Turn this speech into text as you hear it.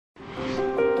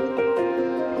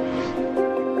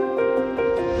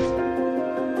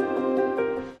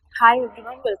Hi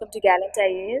everyone, welcome to Gallant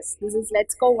IAS. This is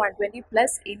Let's Go 120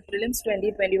 Plus in Prelims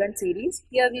 2021 series.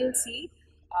 Here we will see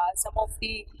some of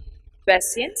the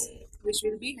questions which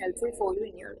will be helpful for you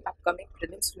in your upcoming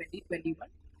Prelims 2021.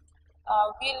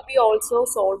 We'll be also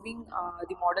solving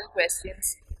the model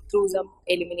questions through some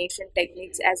elimination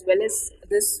techniques, as well as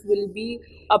this will be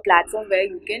a platform where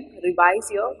you can revise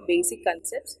your basic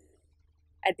concepts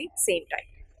at the same time.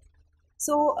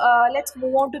 So let's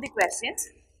move on to the questions.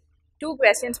 Two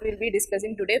questions we'll be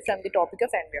discussing today from the topic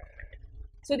of environment.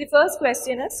 So the first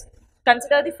question is,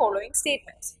 consider the following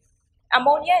statements.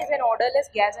 Ammonia is an odorless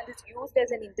gas and is used as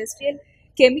an industrial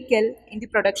chemical in the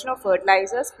production of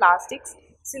fertilizers, plastics,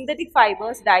 synthetic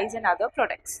fibers, dyes and other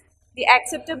products. The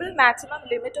acceptable maximum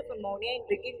limit of ammonia in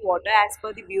drinking water as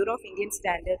per the Bureau of Indian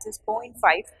Standards is 0.5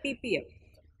 ppm.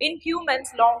 In humans,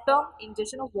 long-term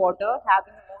ingestion of water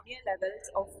having ammonia levels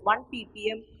of 1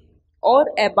 ppm or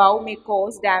above may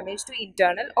cause damage to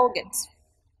internal organs.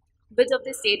 Which of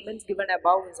the statements given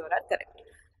above is or are correct?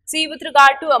 See, with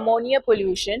regard to ammonia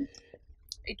pollution,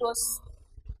 it was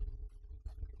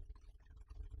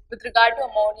it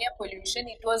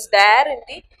was there in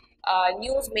the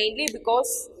news mainly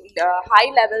because the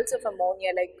high levels of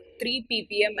ammonia, like 3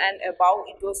 ppm and above,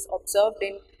 it was observed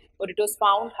in, or it was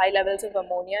found, high levels of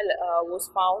ammonia was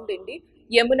found in the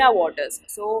Yamuna waters.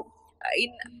 So,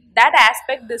 in that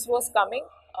aspect, this was coming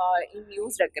in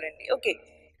news recurrently. Okay.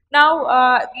 Now,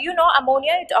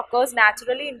 ammonia, it occurs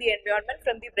naturally in the environment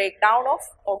from the breakdown of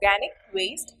organic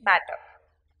waste matter.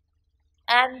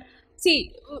 And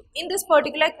see, in this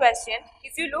particular question,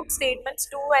 if you look statements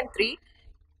 2 and 3,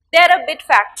 they are a bit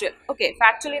factual. Okay,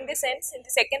 factual in the sense, in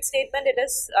the second statement, it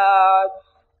is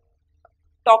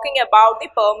talking about the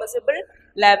permissible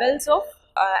levels of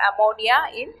ammonia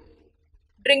in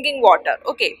drinking water.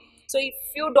 Okay, so if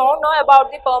you don't know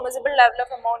about the permissible level of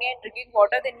ammonia in drinking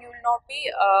water, then you will not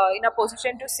be in a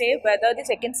position to say whether the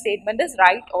second statement is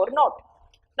right or not.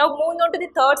 Now moving on to the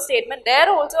third statement, there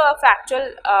also a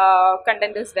factual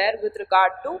content is there with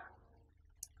regard to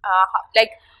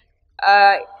like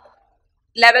uh,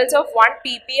 levels of 1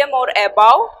 ppm or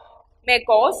above may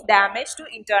cause damage to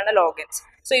internal organs.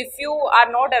 So if you are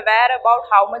not aware about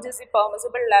how much is the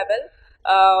permissible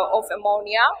level of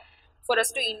ammonia for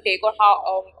us to intake, or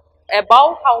how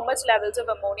above how much levels of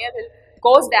ammonia will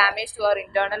cause damage to our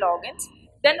internal organs,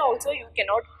 then also you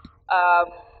cannot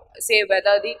say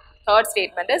whether the third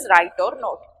statement is right or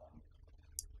not.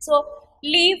 So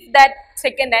leave that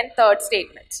second and third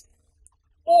statements.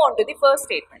 Move on to the first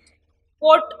statement.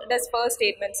 What does first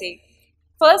statement say?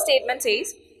 First statement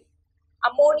says,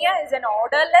 ammonia is an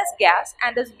odorless gas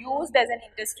and is used as an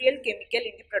industrial chemical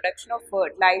in the production of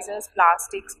fertilizers,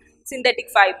 plastics, synthetic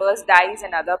fibers, dyes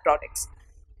and other products.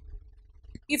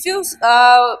 If you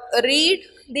read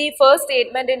the first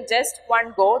statement in just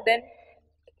one go, then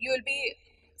you will be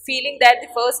feeling that the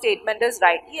first statement is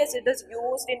right. Yes, it is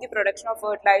used in the production of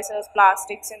fertilizers,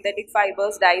 plastics, synthetic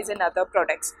fibers, dyes and other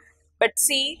products. But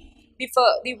see,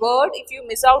 the word, if you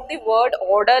miss out the word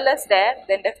odorless there,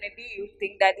 then definitely you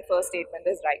think that the first statement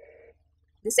is right.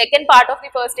 The second part of the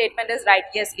first statement is right.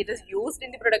 Yes, it is used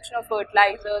in the production of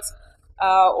fertilizers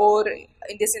or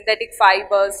in the synthetic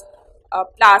fibers,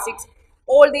 plastics,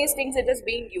 all these things it is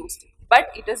being used, but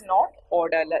it is not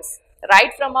odorless.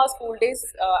 Right from our school days,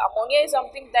 ammonia is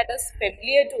something that is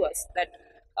familiar to us, that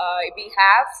we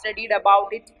have studied about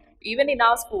it even in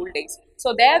our school days.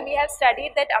 So there we have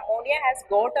studied that ammonia has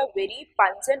got a very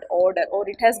pungent odor, or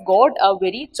it has got a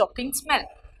very choking smell.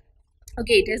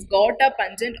 Okay, it has got a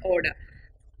pungent odor.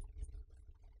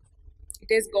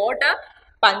 It has got a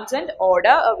pungent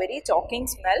odor, a very choking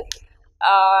smell,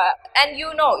 and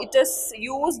it is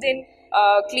used in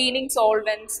cleaning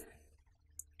solvents,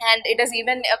 and it is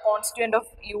even a constituent of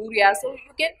urea. So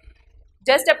you can,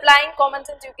 just applying common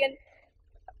sense, you can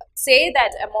say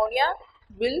that ammonia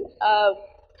will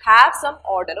have some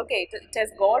odor. Okay, it has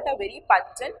got a very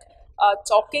pungent,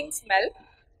 choking smell,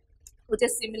 which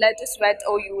is similar to sweat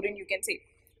or urine, you can say.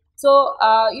 So,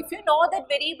 if you know that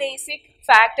very basic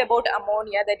fact about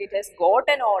ammonia, that it has got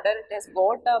an odor, it has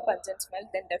got a pungent smell,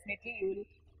 then definitely you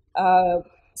will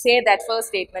say that first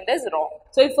statement is wrong.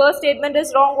 So, if first statement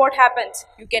is wrong, what happens?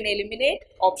 You can eliminate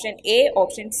option A,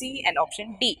 option C and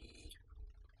option D.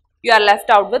 You are left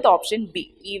out with option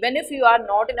B. Even if you are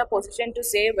not in a position to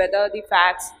say whether the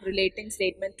facts relating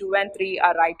statement 2 and 3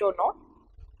 are right or not,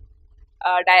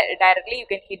 directly you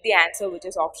can hit the answer, which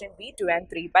is option B, 2 and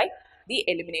 3, by the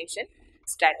elimination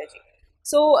strategy.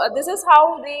 So this is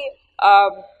how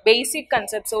the basic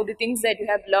concepts, or the things that you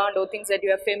have learned, or things that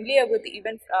you are familiar with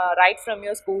even right from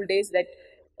your school days, that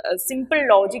simple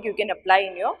logic you can apply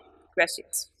in your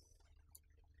questions.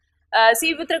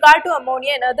 See, with regard to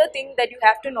ammonia, another thing that you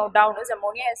have to note down is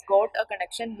ammonia has got a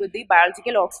connection with the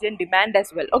biological oxygen demand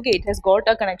as well. Okay, it has got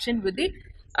a connection with the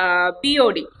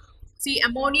BOD. See,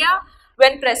 ammonia,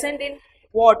 when present in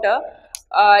water,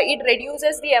 it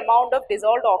reduces the amount of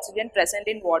dissolved oxygen present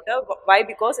in water. Why?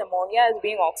 Because ammonia is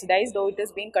being oxidized, though it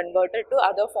is being converted to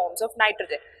other forms of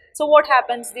nitrogen. So what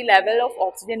happens? The level of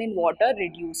oxygen in water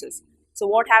reduces. So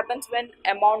what happens when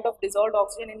amount of dissolved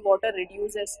oxygen in water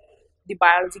reduces? The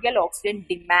biological oxygen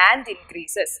demand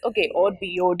increases, okay, or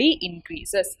BOD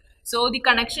increases. So the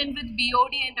connection with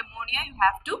BOD and ammonia you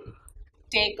have to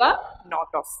take a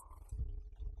note of.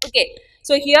 Okay,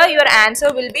 so here your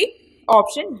answer will be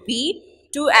option B,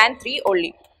 2 and 3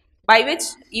 only. By which,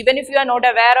 even if you are not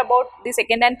aware about the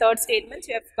second and third statements,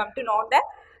 you have come to know that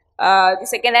the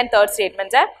second and third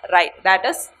statements are right. That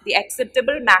is, the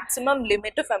acceptable maximum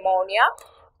limit of ammonia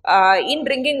in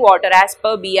drinking water as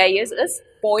per BIS is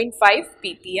 0.5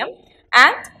 ppm.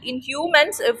 And in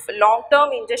humans, if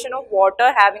long-term ingestion of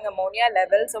water having ammonia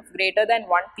levels of greater than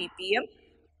 1 ppm,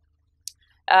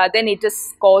 then it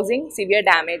is causing severe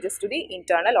damages to the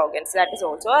internal organs. That is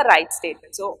also a right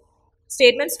statement. So,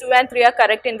 statements 2 and 3 are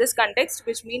correct in this context,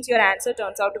 which means your answer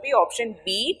turns out to be option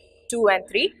B, 2 and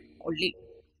 3 only.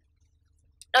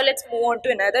 Now, let's move on to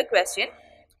another question.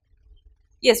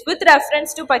 Yes, with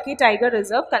reference to Pakhe Tiger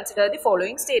Reserve, consider the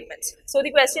following statements. So,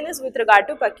 the question is with regard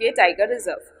to Pakhe Tiger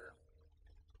Reserve.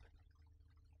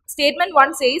 Statement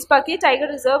 1 says Pakhe Tiger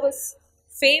Reserve is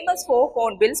famous for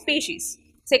hornbill species.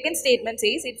 Second statement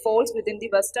says it falls within the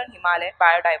Western Himalayan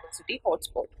biodiversity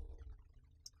hotspot.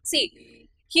 See,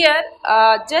 here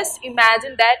just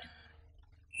imagine that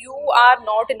you are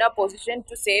not in a position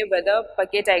to say whether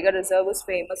Pakhe Tiger Reserve is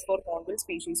famous for hornbill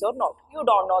species or not. You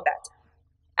don't know that.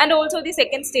 And also the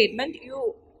second statement,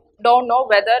 you don't know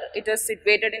whether it is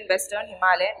situated in Western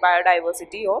Himalayan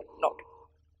biodiversity or not.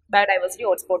 Biodiversity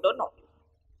hotspot or not.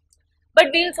 But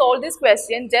we'll solve this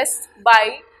question just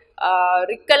by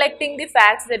recollecting the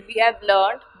facts that we have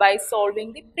learned by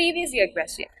solving the previous year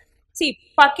question. See,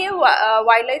 Pakhe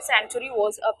Wildlife Sanctuary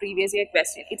was a previous year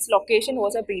question. Its location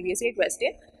was a previous year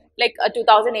question, like a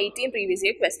 2018 previous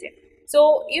year question.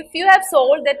 So, if you have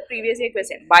solved that previous year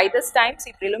question, by this time,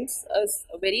 see, prelims is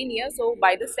very near. So,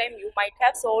 by this time, you might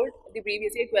have solved the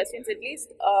previous year questions at least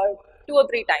 2 or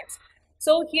 3 times.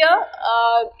 So, here,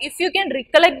 if you can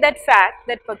recollect that fact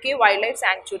that Pakhe Wildlife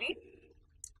Sanctuary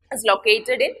is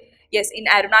located in, yes, in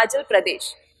Arunachal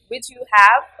Pradesh, which you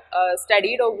have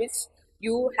studied or which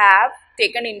you have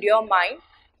taken into your mind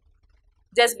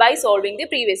just by solving the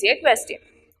previous year question.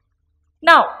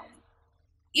 Now,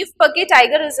 if Pakhe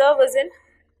Tiger Reserve is in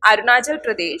Arunachal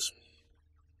Pradesh,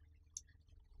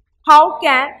 how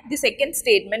can the second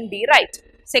statement be right?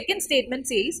 Second statement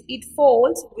says it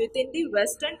falls within the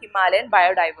Western Himalayan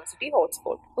biodiversity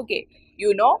hotspot. Okay,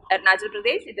 you know Arunachal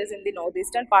Pradesh, it is in the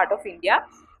northeastern part of India.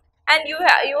 And you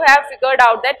have figured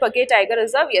out that Pakhe Tiger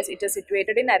Reserve, yes, it is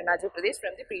situated in Arunachal Pradesh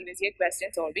from the previous year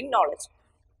question solving knowledge.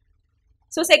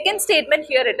 So, second statement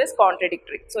here it is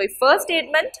contradictory. So, if first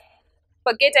statement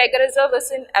Pakhe Tiger Reserve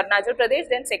is in Arunachal Pradesh,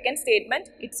 then second statement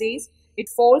it says it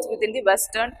falls within the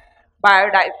Western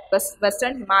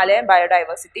Himalayan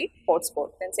biodiversity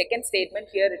hotspot. Then second statement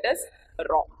here it is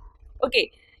wrong.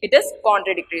 Okay, it is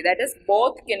contradictory. That is,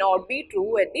 both cannot be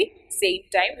true at the same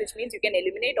time, which means you can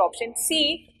eliminate option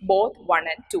C, both 1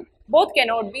 and 2. Both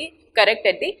cannot be correct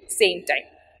at the same time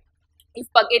if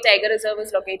Pakhe Tiger Reserve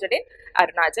is located in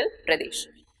Arunachal Pradesh.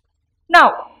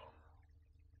 Now,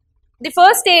 the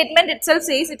first statement itself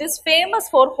says it is famous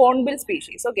for hornbill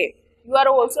species. Okay, you are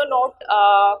also not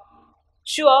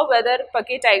sure whether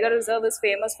Pakhe Tiger Reserve is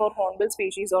famous for hornbill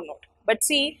species or not. But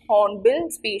see, hornbill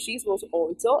species was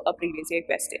also a previous year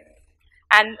question.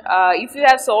 And if you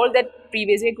have solved that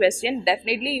previous year question,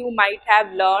 definitely you might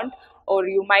have learned or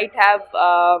you might have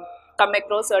come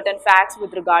across certain facts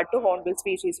with regard to hornbill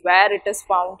species, where it is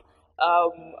found.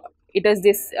 It is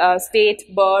this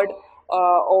state bird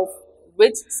of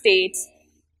which states.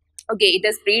 Okay, it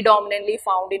is predominantly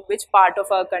found in which part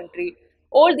of our country.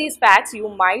 All these facts you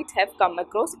might have come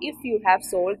across if you have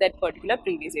solved that particular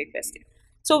previous year question.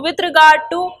 So, with regard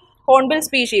to hornbill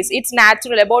species, its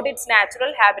natural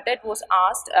habitat was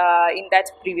asked in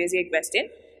that previous year question.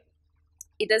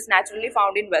 It is naturally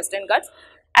found in Western Ghats,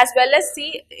 as well as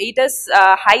see, it is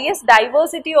highest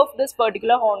diversity of this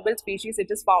particular hornbill species.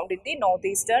 It is found in the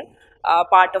northeastern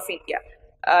part of India.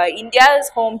 India is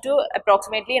home to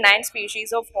approximately 9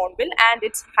 species of hornbill, and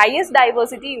its highest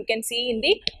diversity you can see in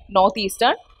the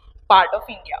northeastern part of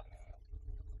India.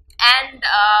 And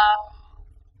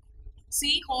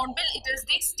see, hornbill, it is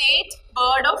the state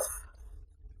bird of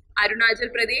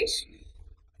Arunachal Pradesh.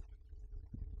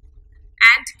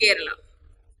 and Kerala.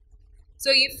 So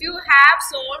if you have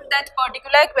solved that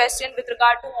particular question with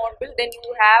regard to Hornbill, then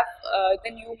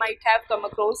you might have come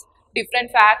across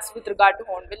different facts with regard to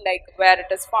Hornbill, like where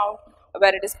it is found,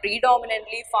 where it is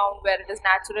predominantly found, where it is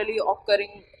naturally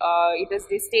occurring. It is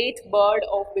the state bird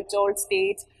of which all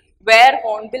states, where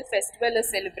Hornbill Festival is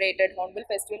celebrated. Hornbill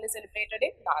Festival is celebrated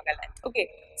in Nagaland. Okay,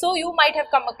 so you might have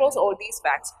come across all these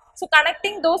facts. So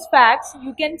connecting those facts,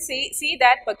 you can see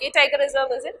that Bucket Tiger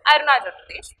Reserve is in Arunachal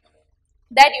Pradesh,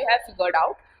 that you have figured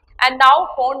out. And now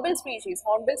hornbill species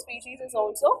is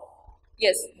also,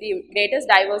 yes, the greatest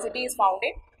diversity is found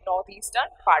in northeastern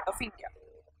part of India.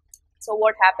 So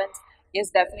what happens?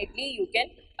 Yes, definitely you can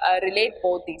relate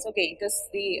both these. Okay, it is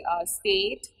the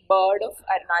state bird of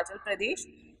Arunachal Pradesh.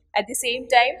 At the same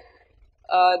time,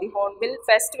 the Hornbill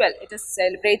Festival, it is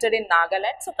celebrated in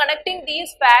Nagaland. So connecting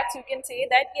these facts, you can say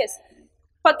that yes,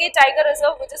 Pake Tiger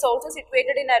Reserve, which is also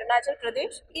situated in Arunachal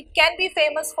Pradesh, it can be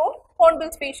famous for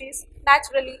hornbill species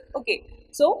naturally. Okay,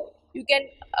 so you can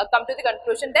come to the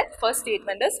conclusion that first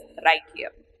statement is right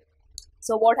here.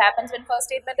 So what happens when first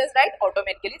statement is right?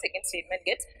 Automatically second statement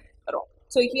gets wrong.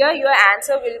 So here your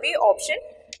answer will be option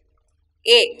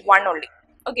A, one only.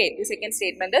 Okay, the second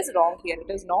statement is wrong here.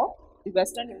 It is not the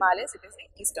Western Himalayas, it is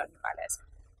the Eastern Himalayas.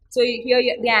 So here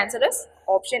the answer is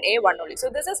option A, one only. So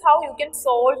this is how you can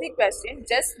solve the question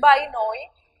just by knowing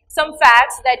some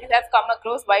facts that you have come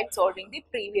across while solving the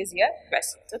previous year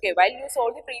questions. Okay, while you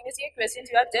solve the previous year questions,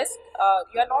 you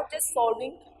are not just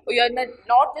solving, or you are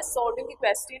not just solving the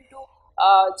question to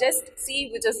just see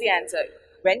which is the answer.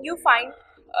 When you find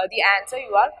the answer,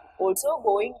 you are also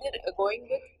going with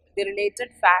the related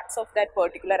facts of that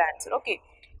particular answer. Okay,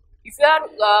 if you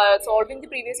are solving the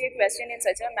previous year question in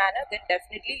such a manner, then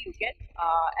definitely you can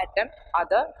attempt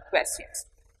other questions.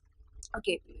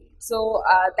 Okay, so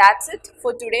that's it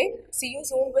for today. See you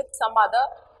soon with some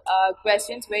other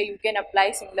questions where you can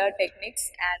apply similar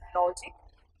techniques and logic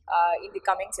in the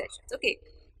coming sessions. Okay,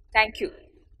 thank you.